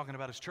 now he's talking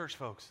about his church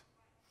folks.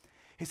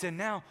 He said,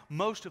 now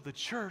most of the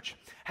church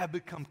have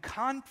become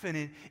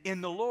confident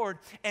in the Lord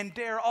and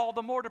dare all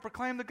the more to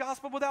proclaim the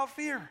gospel without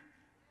fear.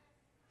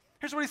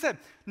 Here's what he said,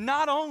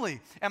 not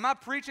only am I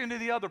preaching to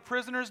the other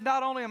prisoners,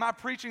 not only am I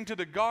preaching to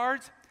the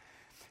guards,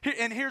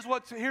 and here's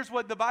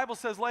what the Bible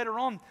says later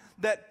on,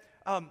 that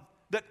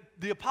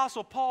the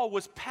Apostle Paul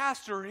was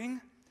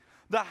pastoring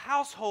the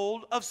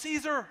household of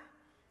Caesar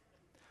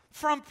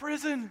from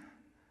prison.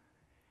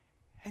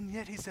 And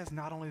yet he says,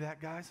 not only that,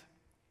 guys,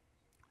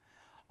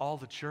 all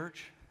the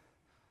church,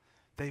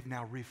 they've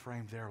now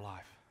reframed their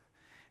life.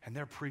 And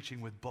they're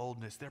preaching with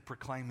boldness. They're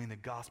proclaiming the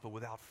gospel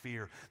without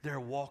fear. They're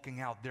walking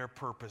out their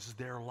purpose,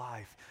 their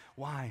life.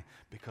 Why?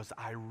 Because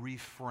I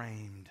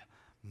reframed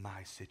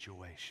my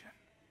situation.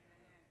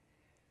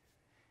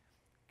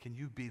 Can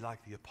you be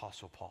like the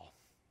Apostle Paul?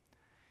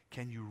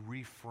 Can you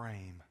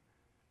reframe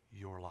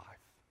your life?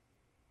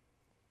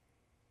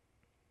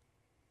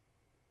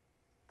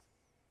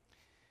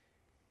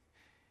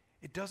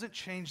 It doesn't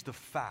change the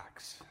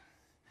facts.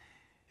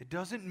 It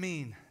doesn't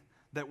mean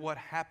that what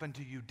happened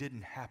to you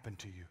didn't happen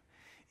to you.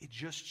 It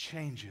just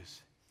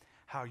changes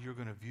how you're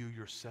going to view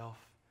yourself,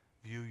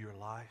 view your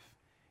life,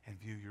 and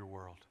view your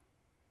world.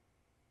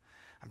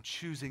 I'm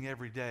choosing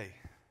every day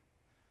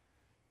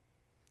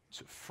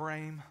to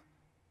frame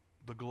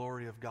the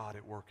glory of God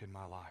at work in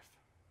my life.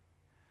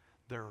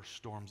 There are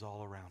storms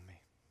all around me.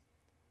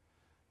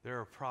 There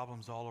are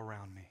problems all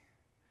around me.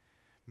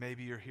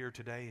 Maybe you're here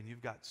today and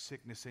you've got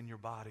sickness in your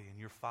body and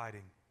you're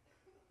fighting.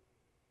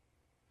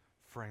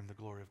 Frame the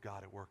glory of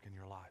God at work in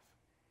your life.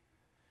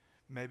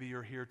 Maybe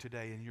you're here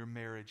today and your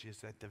marriage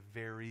is at the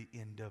very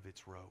end of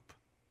its rope.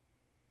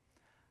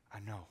 I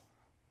know.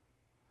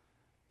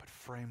 But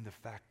frame the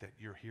fact that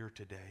you're here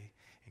today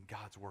and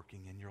God's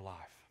working in your life.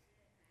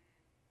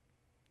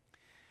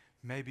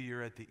 Maybe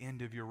you're at the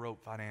end of your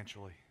rope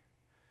financially.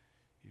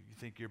 You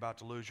think you're about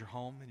to lose your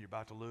home and you're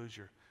about to lose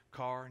your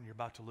car and you're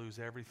about to lose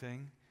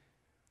everything.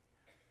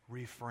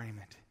 Reframe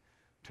it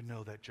to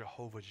know that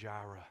Jehovah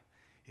Jireh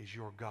is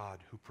your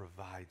God who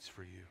provides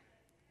for you.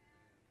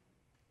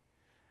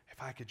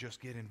 If I could just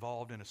get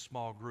involved in a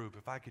small group,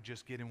 if I could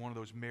just get in one of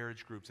those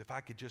marriage groups, if I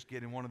could just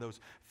get in one of those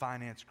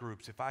finance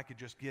groups, if I could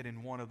just get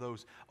in one of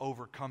those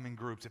overcoming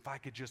groups, if I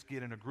could just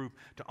get in a group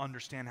to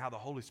understand how the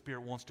Holy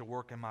Spirit wants to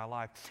work in my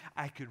life,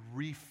 I could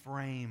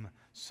reframe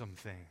some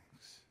things.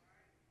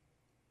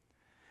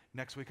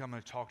 Next week I'm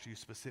going to talk to you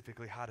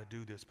specifically how to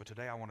do this, but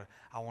today I want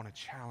to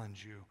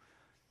challenge you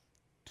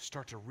to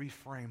start to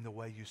reframe the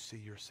way you see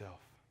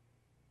yourself.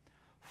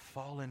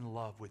 Fall in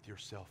love with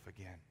yourself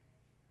again.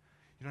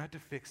 You don't have to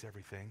fix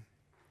everything.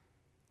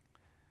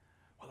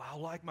 Well, I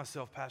like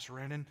myself, Pastor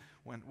Brandon,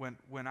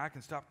 when I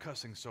can stop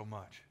cussing so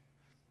much.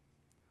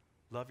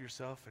 Love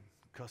yourself and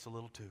cuss a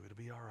little too. It'll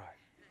be all right.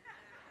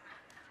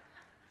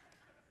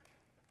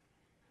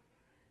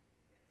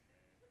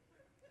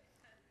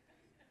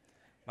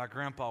 My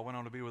grandpa went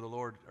on to be with the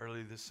Lord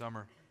early this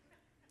summer,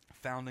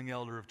 founding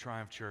elder of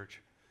Triumph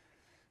Church.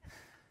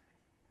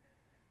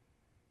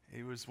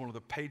 He was one of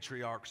the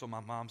patriarchs on my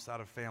mom's side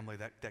of family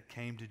that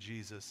came to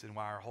Jesus, and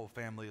why our whole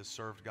family has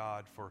served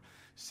God for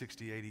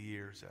 60, 80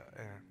 years.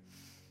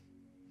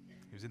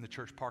 He was in the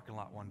church parking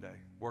lot one day.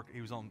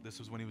 This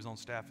was when he was on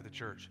staff at the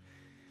church.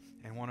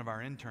 And one of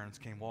our interns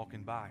came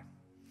walking by,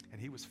 and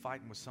he was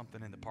fighting with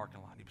something in the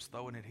parking lot. He was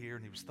throwing it here,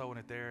 and he was throwing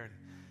it there.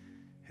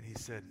 And he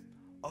said,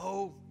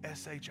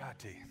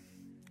 O-S-H-I-T,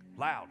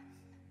 loud.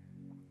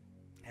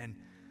 And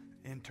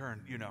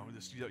intern,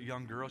 this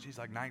young girl, she's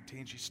like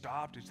 19, she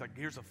stopped. She's like,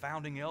 here's a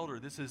founding elder.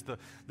 This is the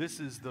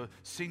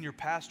senior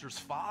pastor's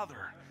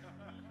father.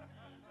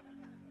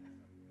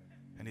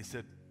 And he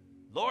said,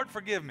 Lord,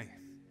 forgive me.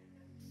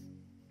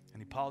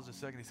 And he paused a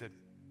second. He said,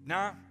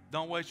 nah,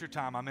 don't waste your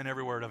time. I'm in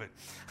every word of it.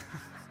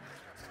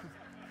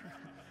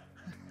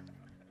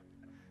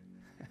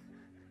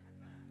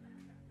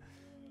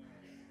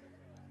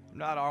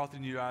 not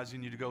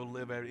authorizing you to go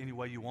live any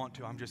way you want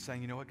to. I'm just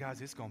saying, you know what,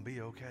 guys, it's going to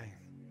be okay.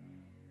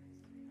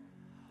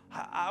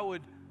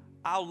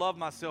 I'll love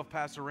myself,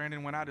 Pastor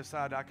Randon, when I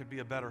decide I could be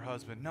a better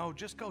husband. No,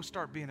 just go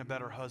start being a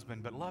better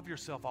husband, but love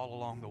yourself all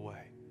along the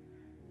way.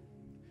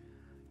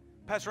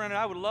 Pastor Randon,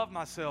 I would love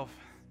myself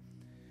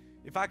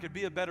if I could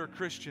be a better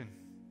Christian.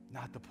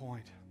 Not the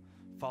point.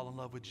 Fall in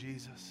love with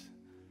Jesus.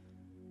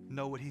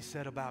 Know what He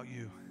said about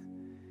you.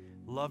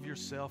 Love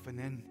yourself, and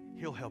then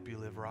He'll help you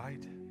live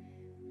right.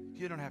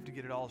 You don't have to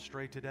get it all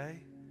straight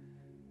today.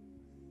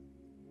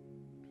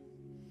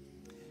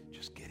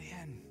 Just get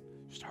in.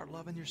 Start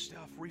loving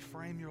yourself.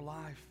 Reframe your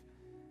life.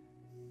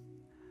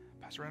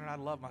 Pastor Randon, I'd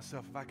love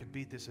myself if I could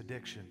beat this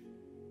addiction.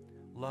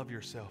 Love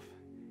yourself.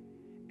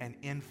 And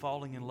in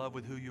falling in love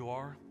with who you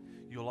are,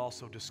 you'll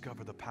also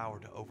discover the power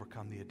to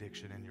overcome the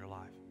addiction in your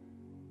life.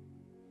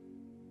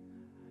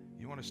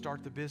 You want to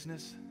start the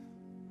business?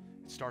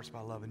 It starts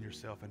by loving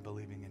yourself and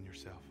believing in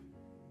yourself.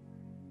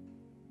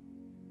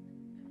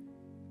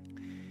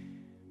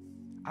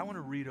 I want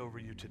to read over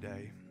you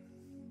today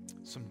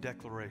some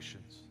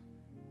declarations.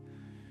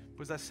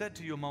 Because I said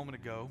to you a moment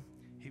ago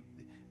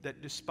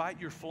that despite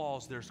your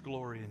flaws, there's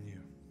glory in you.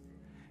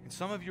 And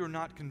some of you are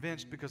not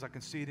convinced because I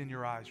can see it in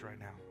your eyes right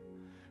now.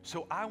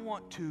 So I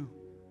want to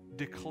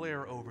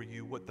declare over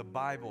you what the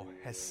Bible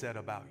has said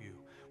about you,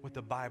 what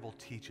the Bible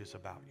teaches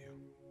about you.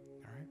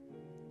 All right?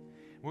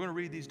 We're going to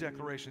read these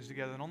declarations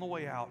together. And on the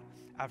way out,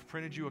 I've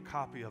printed you a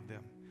copy of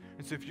them.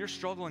 And so if you're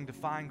struggling to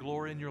find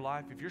glory in your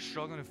life, if you're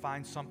struggling to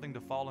find something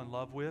to fall in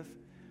love with,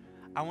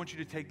 I want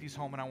you to take these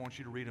home and I want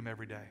you to read them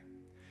every day.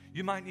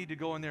 You might need to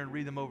go in there and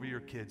read them over your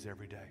kids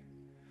every day.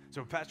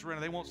 So Pastor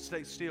Renner, they won't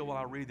stay still while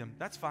I read them.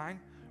 That's fine.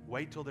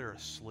 Wait till they're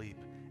asleep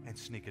and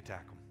sneak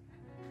attack them.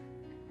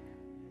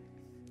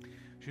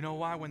 Do you know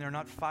why? When they're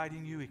not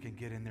fighting you, it can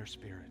get in their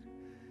spirit.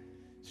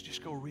 So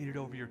just go read it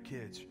over your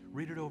kids.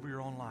 Read it over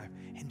your own life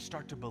and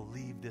start to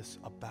believe this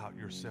about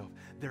yourself.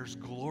 There's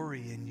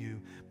glory in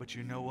you, but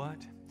you know what?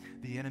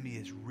 The enemy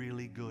is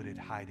really good at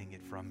hiding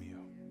it from you.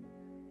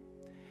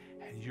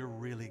 And you're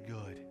really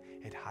good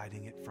at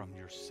hiding it from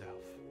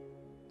yourself.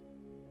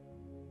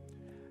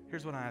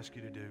 Here's what I ask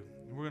you to do.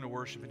 We're going to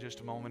worship in just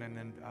a moment, and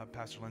then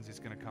Pastor Lindsay's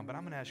going to come. But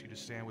I'm going to ask you to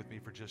stand with me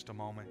for just a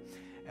moment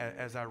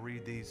as I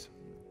read these.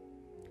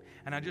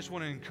 And I just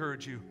want to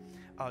encourage you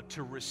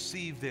to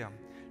receive them.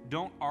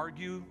 Don't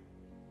argue,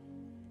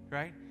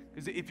 right?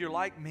 Because if you're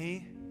like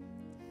me,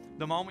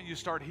 the moment you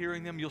start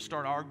hearing them, you'll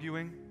start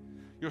arguing.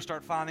 You'll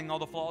start finding all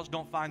the flaws.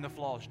 Don't find the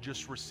flaws.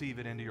 Just receive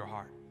it into your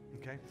heart,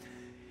 okay?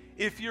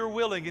 If you're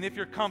willing and if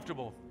you're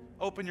comfortable,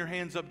 open your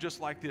hands up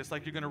just like this,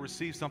 like you're going to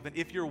receive something.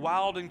 If you're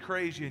wild and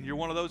crazy and you're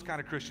one of those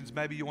kind of Christians,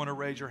 maybe you want to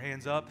raise your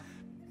hands up,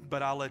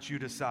 but I'll let you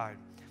decide.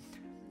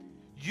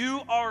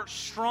 You are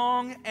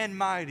strong and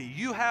mighty.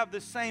 You have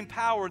the same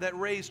power that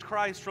raised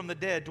Christ from the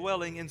dead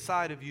dwelling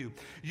inside of you.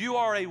 You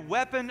are a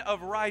weapon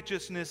of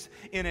righteousness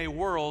in a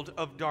world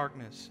of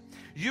darkness.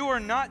 You are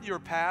not your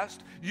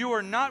past. You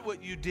are not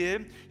what you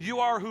did. You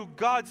are who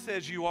God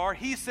says you are.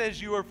 He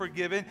says you are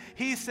forgiven.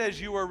 He says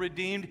you are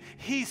redeemed.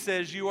 He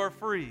says you are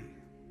free.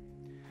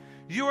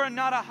 You are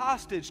not a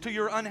hostage to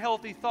your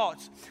unhealthy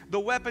thoughts. The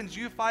weapons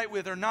you fight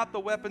with are not the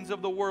weapons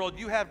of the world.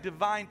 You have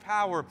divine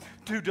power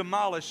to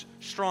demolish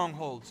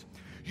strongholds.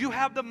 You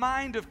have the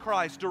mind of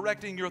Christ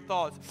directing your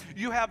thoughts.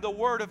 You have the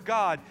Word of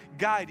God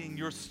guiding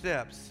your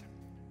steps.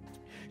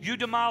 You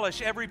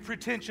demolish every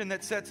pretension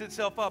that sets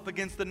itself up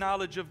against the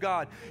knowledge of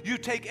God. You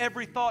take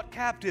every thought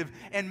captive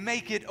and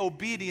make it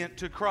obedient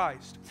to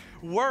Christ.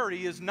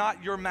 Worry is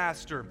not your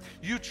master.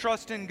 You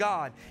trust in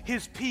God.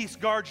 His peace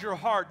guards your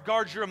heart,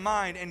 guards your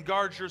mind, and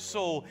guards your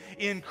soul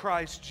in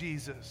Christ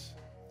Jesus.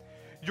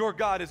 Your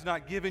God has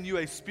not given you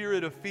a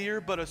spirit of fear,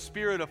 but a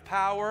spirit of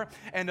power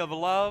and of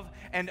love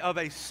and of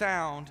a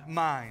sound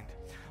mind.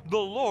 The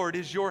Lord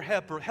is your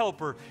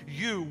helper.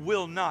 You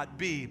will not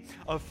be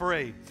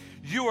afraid.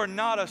 You are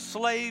not a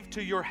slave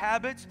to your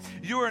habits.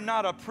 You are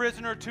not a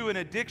prisoner to an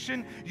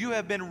addiction. You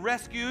have been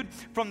rescued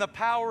from the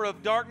power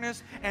of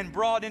darkness and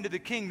brought into the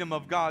kingdom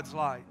of God's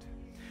light.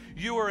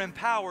 You are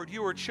empowered.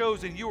 You are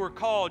chosen. You are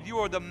called. You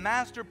are the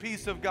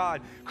masterpiece of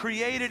God,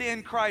 created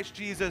in Christ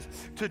Jesus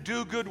to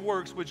do good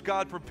works which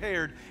God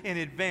prepared in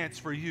advance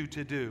for you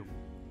to do.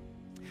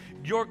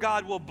 Your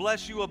God will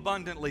bless you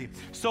abundantly,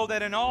 so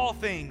that in all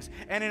things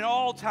and in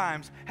all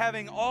times,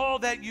 having all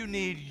that you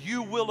need,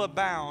 you will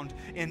abound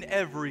in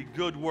every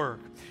good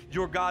work.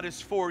 Your God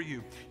is for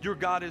you. Your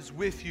God is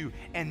with you,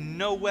 and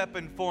no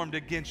weapon formed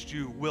against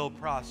you will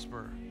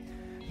prosper.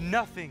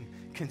 Nothing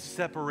can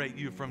separate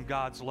you from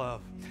God's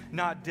love.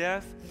 Not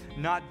death,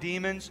 not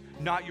demons,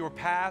 not your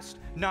past,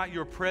 not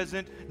your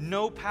present.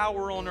 No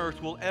power on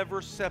earth will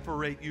ever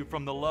separate you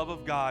from the love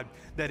of God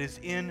that is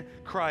in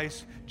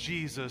Christ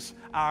Jesus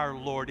our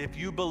Lord. If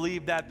you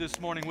believe that this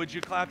morning, would you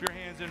clap your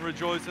hands and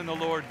rejoice in the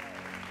Lord?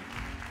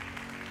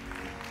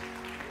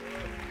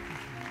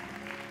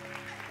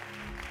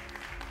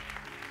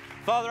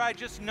 Father, I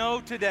just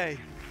know today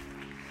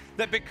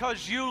that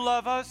because you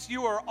love us,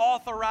 you are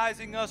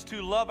authorizing us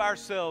to love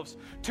ourselves,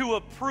 to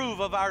approve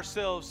of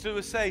ourselves,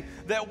 to say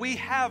that we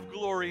have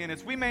glory in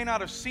us. We may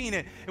not have seen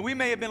it, and we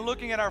may have been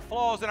looking at our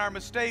flaws and our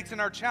mistakes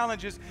and our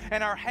challenges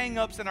and our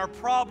hang-ups and our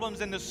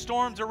problems and the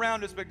storms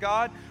around us, but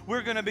God,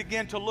 we're going to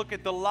begin to look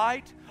at the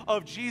light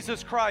of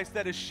Jesus Christ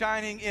that is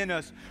shining in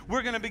us.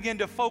 We're going to begin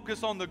to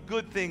focus on the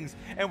good things,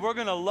 and we're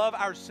going to love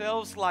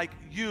ourselves like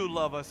you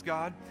love us,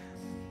 God.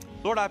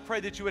 Lord, I pray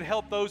that you would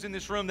help those in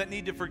this room that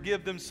need to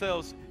forgive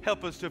themselves.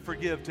 Help us to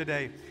forgive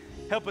today.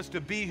 Help us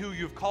to be who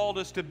you've called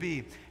us to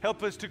be.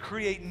 Help us to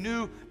create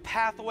new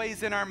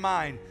pathways in our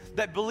mind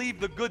that believe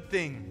the good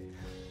thing,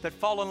 that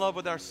fall in love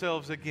with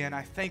ourselves again.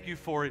 I thank you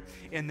for it.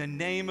 In the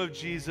name of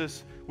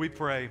Jesus, we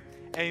pray.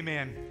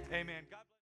 Amen. Amen. God